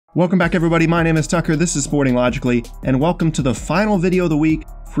Welcome back everybody, my name is Tucker, this is Sporting Logically, and welcome to the final video of the week,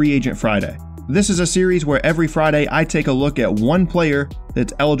 Free Agent Friday. This is a series where every Friday I take a look at one player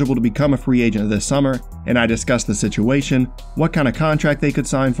that's eligible to become a free agent this summer, and I discuss the situation, what kind of contract they could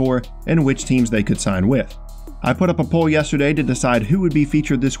sign for, and which teams they could sign with. I put up a poll yesterday to decide who would be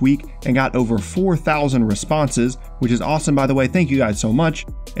featured this week and got over 4,000 responses, which is awesome by the way, thank you guys so much,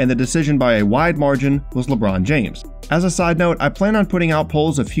 and the decision by a wide margin was LeBron James. As a side note, I plan on putting out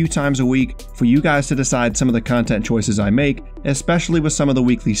polls a few times a week for you guys to decide some of the content choices I make, especially with some of the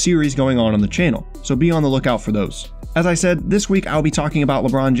weekly series going on the channel, so be on the lookout for those. As I said, this week I'll be talking about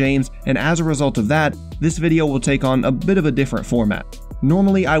LeBron James, and as a result of that, this video will take on a bit of a different format.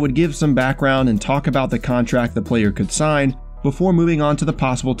 Normally I would give some background and talk about the contract the player could sign before moving on to the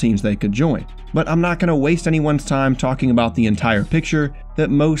possible teams they could join. But I'm not going to waste anyone's time talking about the entire picture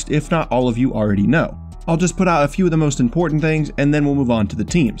that most, if not all of you already know. I'll just put out a few of the most important things and then we'll move on to the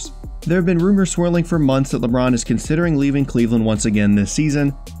teams. There have been rumors swirling for months that LeBron is considering leaving Cleveland once again this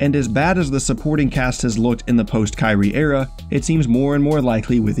season, and as bad as the supporting cast has looked in the post-Kyrie era, it seems more and more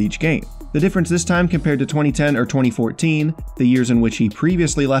likely with each game. The difference this time compared to 2010 or 2014, the years in which he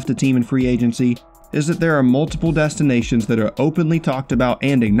previously left a team in free agency, is that there are multiple destinations that are openly talked about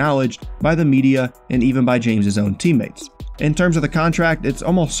and acknowledged by the media and even by James's own teammates. In terms of the contract, it's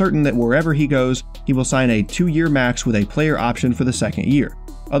almost certain that wherever he goes, he will sign a 2-year max with a player option for the second year,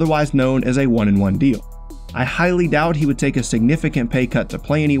 otherwise known as a 1-and-1 deal. I highly doubt he would take a significant pay cut to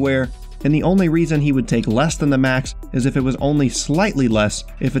play anywhere, and the only reason he would take less than the max is if it was only slightly less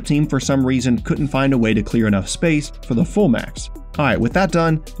if a team for some reason couldn't find a way to clear enough space for the full max. Alright, with that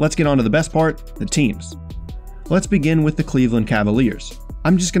done, let's get on to the best part, the teams. Let's begin with the Cleveland Cavaliers.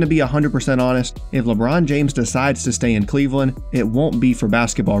 I'm just going to be 100% honest, if LeBron James decides to stay in Cleveland, it won't be for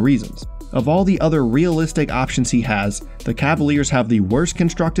basketball reasons. Of all the other realistic options he has, the Cavaliers have the worst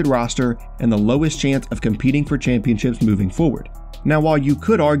constructed roster and the lowest chance of competing for championships moving forward. Now while you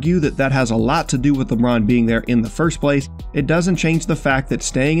could argue that that has a lot to do with LeBron being there in the first place, it doesn't change the fact that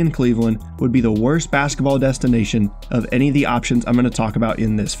staying in Cleveland would be the worst basketball destination of any of the options I'm going to talk about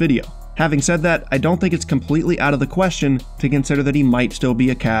in this video. Having said that, I don't think it's completely out of the question to consider that he might still be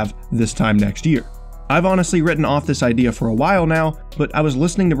a Cav this time next year. I've honestly written off this idea for a while now, but I was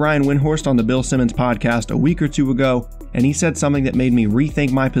listening to Brian Windhorst on the Bill Simmons podcast a week or two ago, and he said something that made me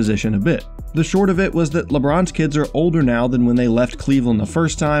rethink my position a bit. The short of it was that LeBron's kids are older now than when they left Cleveland the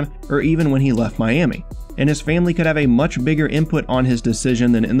first time, or even when he left Miami, and his family could have a much bigger input on his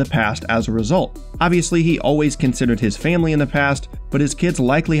decision than in the past as a result. Obviously, he always considered his family in the past, but his kids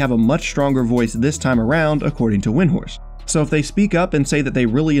likely have a much stronger voice this time around, according to Windhorst. So if they speak up and say that they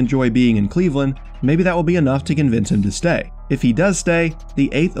really enjoy being in Cleveland, maybe that will be enough to convince him to stay. If he does stay, the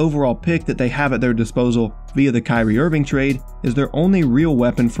 8th overall pick that they have at their disposal via the Kyrie Irving trade is their only real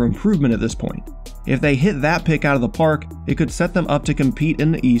weapon for improvement at this point. If they hit that pick out of the park, it could set them up to compete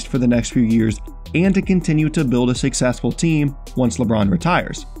in the East for the next few years and to continue to build a successful team once LeBron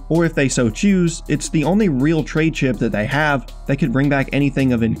retires. Or if they so choose, it's the only real trade chip that they have that could bring back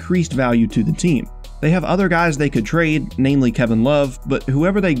anything of increased value to the team. They have other guys they could trade, namely Kevin Love, but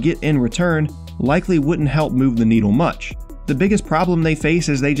whoever they get in return likely wouldn't help move the needle much. The biggest problem they face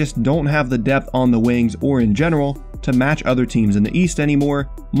is they just don't have the depth on the wings or in general to match other teams in the East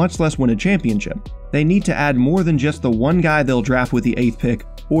anymore, much less win a championship. They need to add more than just the one guy they'll draft with the 8th pick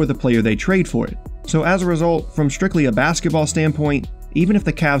or the player they trade for it. So as a result, from strictly a basketball standpoint, even if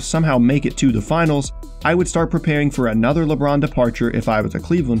the Cavs somehow make it to the finals, I would start preparing for another LeBron departure if I was a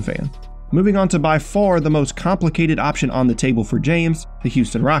Cleveland fan. Moving on to by far the most complicated option on the table for James, the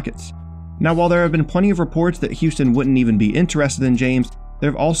Houston Rockets. Now while there have been plenty of reports that Houston wouldn't even be interested in James, there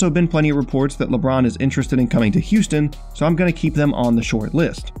have also been plenty of reports that LeBron is interested in coming to Houston, so I'm going to keep them on the short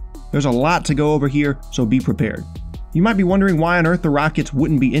list. There's a lot to go over here, so be prepared. You might be wondering why on earth the Rockets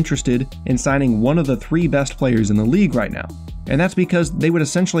wouldn't be interested in signing one of the 3 best players in the league right now. And that's because they would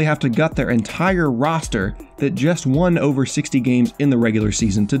essentially have to gut their entire roster that just won over 60 games in the regular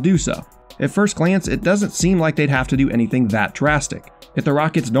season to do so. At first glance, it doesn't seem like they'd have to do anything that drastic. If the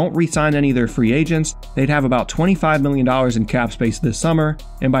Rockets don't re-sign any of their free agents, they'd have about $25 million in cap space this summer,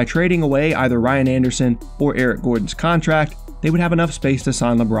 and by trading away either Ryan Anderson or Eric Gordon's contract, they would have enough space to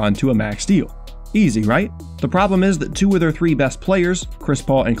sign LeBron to a max deal. Easy, right? The problem is that 2 of their 3 best players, Chris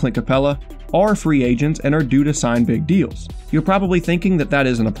Paul and Clint Capella, are free agents and are due to sign big deals. You're probably thinking that that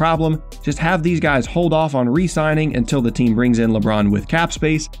isn't a problem, just have these guys hold off on re-signing until the team brings in LeBron with cap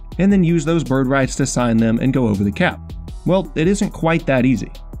space, and then use those bird rights to sign them and go over the cap. Well, it isn't quite that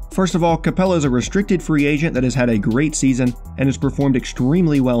easy. First of all, Capella is a restricted free agent that has had a great season and has performed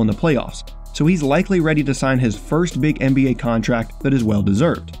extremely well in the playoffs, so he's likely ready to sign his first big NBA contract that is well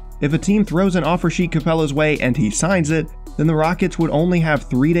deserved. If a team throws an offer sheet Capela's way and he signs it, then the Rockets would only have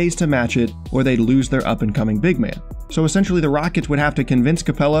 3 days to match it, or they'd lose their up-and-coming big man. So essentially the Rockets would have to convince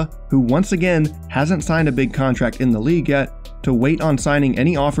Capela, who once again hasn't signed a big contract in the league yet, to wait on signing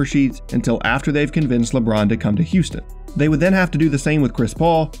any offer sheets until after they've convinced LeBron to come to Houston. They would then have to do the same with Chris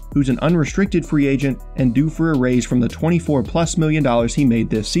Paul, who's an unrestricted free agent and due for a raise from the $24+ million he made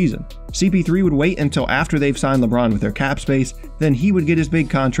this season. CP3 would wait until after they've signed LeBron with their cap space, then he would get his big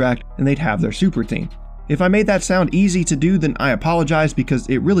contract and they'd have their super team. If I made that sound easy to do, then I apologize, because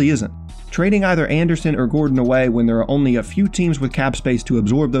it really isn't. Trading either Anderson or Gordon away when there are only a few teams with cap space to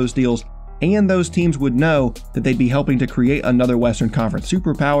absorb those deals, and those teams would know that they'd be helping to create another Western Conference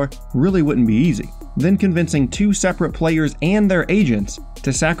superpower, really wouldn't be easy. Then convincing 2 separate players and their agents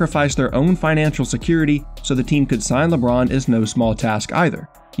to sacrifice their own financial security so the team could sign LeBron is no small task either.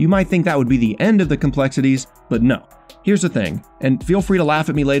 You might think that would be the end of the complexities, but no. Here's the thing, and feel free to laugh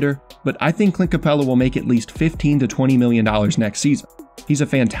at me later, but I think Clint Capela will make at least $15 to $20 million next season. He's a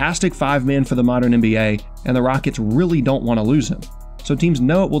fantastic 5-man for the modern NBA, and the Rockets really don't want to lose him. So teams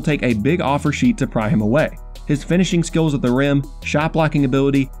know it will take a big offer sheet to pry him away. His finishing skills at the rim, shot blocking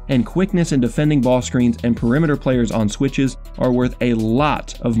ability, and quickness in defending ball screens and perimeter players on switches are worth a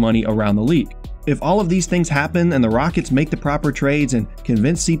lot of money around the league. If all of these things happen and the Rockets make the proper trades and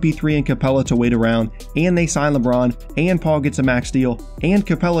convince CP3 and Capela to wait around, and they sign LeBron, and Paul gets a max deal, and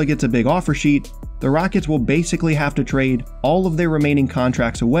Capela gets a big offer sheet, the Rockets will basically have to trade all of their remaining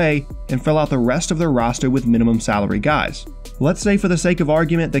contracts away and fill out the rest of their roster with minimum salary guys. Let's say for the sake of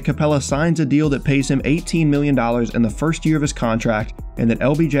argument that Capela signs a deal that pays him $18 million in the first year of his contract, and that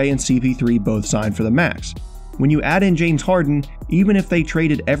LBJ and CP3 both sign for the max. When you add in James Harden, even if they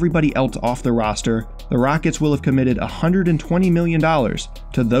traded everybody else off the roster, the Rockets will have committed $120 million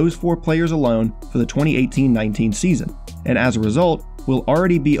to those 4 players alone for the 2018-19 season, and as a result, will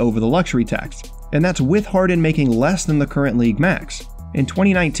already be over the luxury tax. And that's with Harden making less than the current league max. In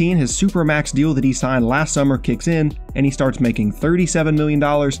 2019, his supermax deal that he signed last summer kicks in, and he starts making $37 million,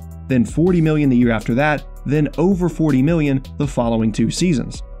 then $40 million the year after that, then over $40 million the following 2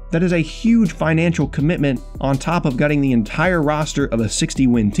 seasons. That is a huge financial commitment on top of gutting the entire roster of a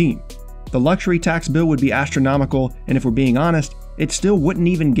 60-win team. The luxury tax bill would be astronomical, and if we're being honest, it still wouldn't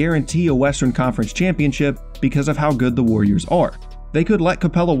even guarantee a Western Conference championship because of how good the Warriors are. They could let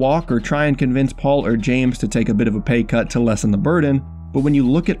Capela walk or try and convince Paul or James to take a bit of a pay cut to lessen the burden, but when you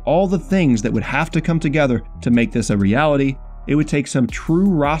look at all the things that would have to come together to make this a reality, it would take some true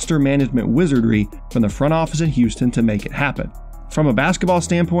roster management wizardry from the front office in Houston to make it happen. From a basketball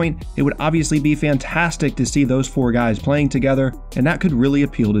standpoint, it would obviously be fantastic to see those 4 guys playing together, and that could really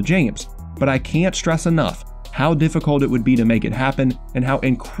appeal to James. But I can't stress enough how difficult it would be to make it happen and how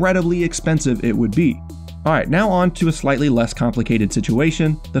incredibly expensive it would be. Alright, now on to a slightly less complicated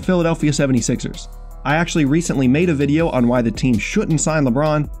situation, the Philadelphia 76ers. I actually recently made a video on why the team shouldn't sign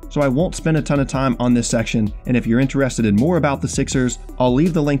LeBron, so I won't spend a ton of time on this section, and if you're interested in more about the Sixers, I'll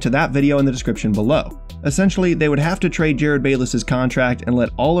leave the link to that video in the description below. Essentially, they would have to trade Jared Bayless's contract and let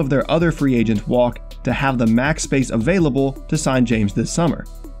all of their other free agents walk to have the max space available to sign James this summer.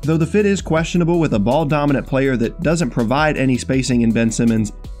 Though the fit is questionable with a ball-dominant player that doesn't provide any spacing in Ben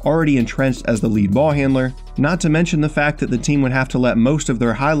Simmons, already entrenched as the lead ball handler, not to mention the fact that the team would have to let most of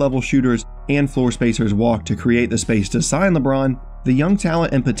their high-level shooters and floor spacers walk to create the space to sign LeBron, the young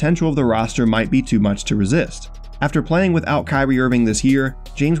talent and potential of the roster might be too much to resist. After playing without Kyrie Irving this year,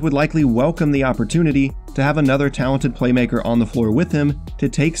 James would likely welcome the opportunity to have another talented playmaker on the floor with him to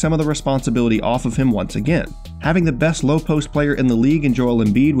take some of the responsibility off of him once again. Having the best low-post player in the league in Joel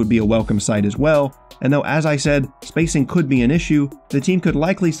Embiid would be a welcome sight as well, and though as I said, spacing could be an issue, the team could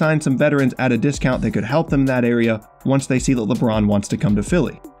likely sign some veterans at a discount that could help them in that area once they see that LeBron wants to come to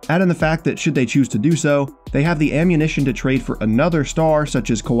Philly. Add in the fact that should they choose to do so, they have the ammunition to trade for another star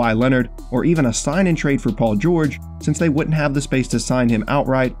such as Kawhi Leonard or even a sign-and trade for Paul George, since they wouldn't have the space to sign him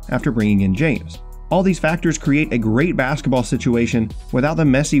outright after bringing in James. All these factors create a great basketball situation without the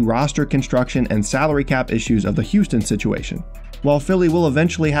messy roster construction and salary cap issues of the Houston situation. While Philly will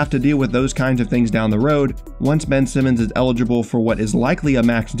eventually have to deal with those kinds of things down the road, once Ben Simmons is eligible for what is likely a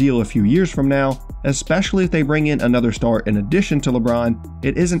max deal a few years from now, especially if they bring in another star in addition to LeBron,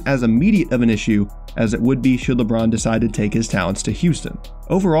 it isn't as immediate of an issue as it would be should LeBron decide to take his talents to Houston.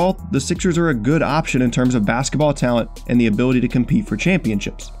 Overall, the Sixers are a good option in terms of basketball talent and the ability to compete for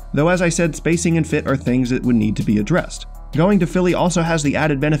championships. Though as I said, spacing and fit are things that would need to be addressed. Going to Philly also has the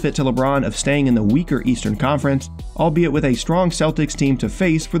added benefit to LeBron of staying in the weaker Eastern Conference, albeit with a strong Celtics team to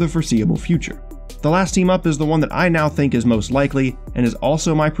face for the foreseeable future. The last team up is the one that I now think is most likely, and is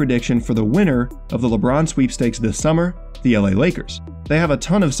also my prediction for the winner of the LeBron sweepstakes this summer, the LA Lakers. They have a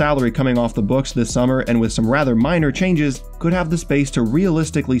ton of salary coming off the books this summer, and with some rather minor changes, could have the space to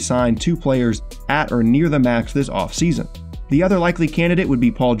realistically sign 2 players at or near the max this offseason. The other likely candidate would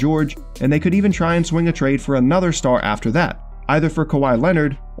be Paul George, and they could even try and swing a trade for another star after that, either for Kawhi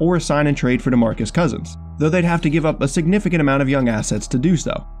Leonard or a sign and trade for DeMarcus Cousins, though they'd have to give up a significant amount of young assets to do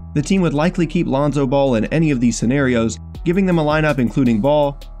so. The team would likely keep Lonzo Ball in any of these scenarios, giving them a lineup including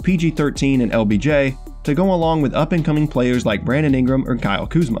Ball, PG-13, and LBJ, to go along with up-and-coming players like Brandon Ingram or Kyle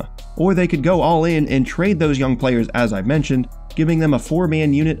Kuzma. Or they could go all in and trade those young players as I've mentioned, giving them a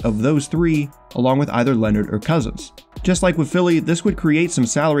 4-man unit of those 3, along with either Leonard or Cousins. Just like with Philly, this would create some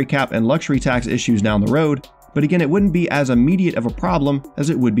salary cap and luxury tax issues down the road, but again, it wouldn't be as immediate of a problem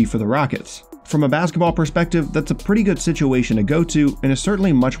as it would be for the Rockets. From a basketball perspective, that's a pretty good situation to go to and is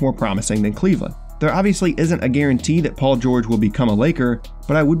certainly much more promising than Cleveland. There obviously isn't a guarantee that Paul George will become a Laker,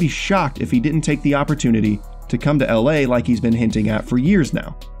 but I would be shocked if he didn't take the opportunity to come to LA like he's been hinting at for years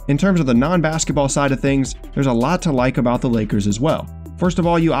now. In terms of the non-basketball side of things, there's a lot to like about the Lakers as well. First of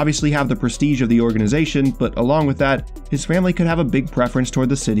all, you obviously have the prestige of the organization, but along with that, his family could have a big preference toward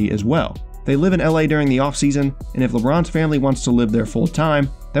the city as well. They live in LA during the offseason, and if LeBron's family wants to live there full time,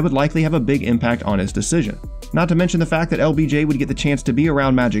 that would likely have a big impact on his decision. Not to mention the fact that LBJ would get the chance to be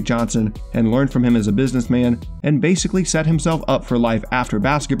around Magic Johnson and learn from him as a businessman, and basically set himself up for life after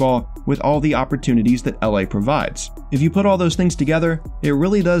basketball with all the opportunities that LA provides. If you put all those things together, it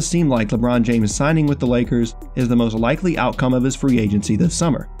really does seem like LeBron James signing with the Lakers is the most likely outcome of his free agency this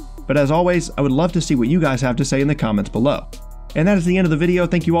summer. But as always, I would love to see what you guys have to say in the comments below. And that is the end of the video.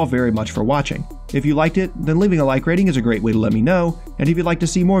 Thank you all very much for watching. If you liked it, then leaving a like rating is a great way to let me know, and if you'd like to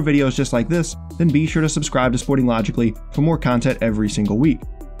see more videos just like this, then be sure to subscribe to Sporting Logically for more content every single week.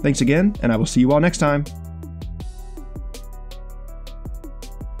 Thanks again, and I will see you all next time.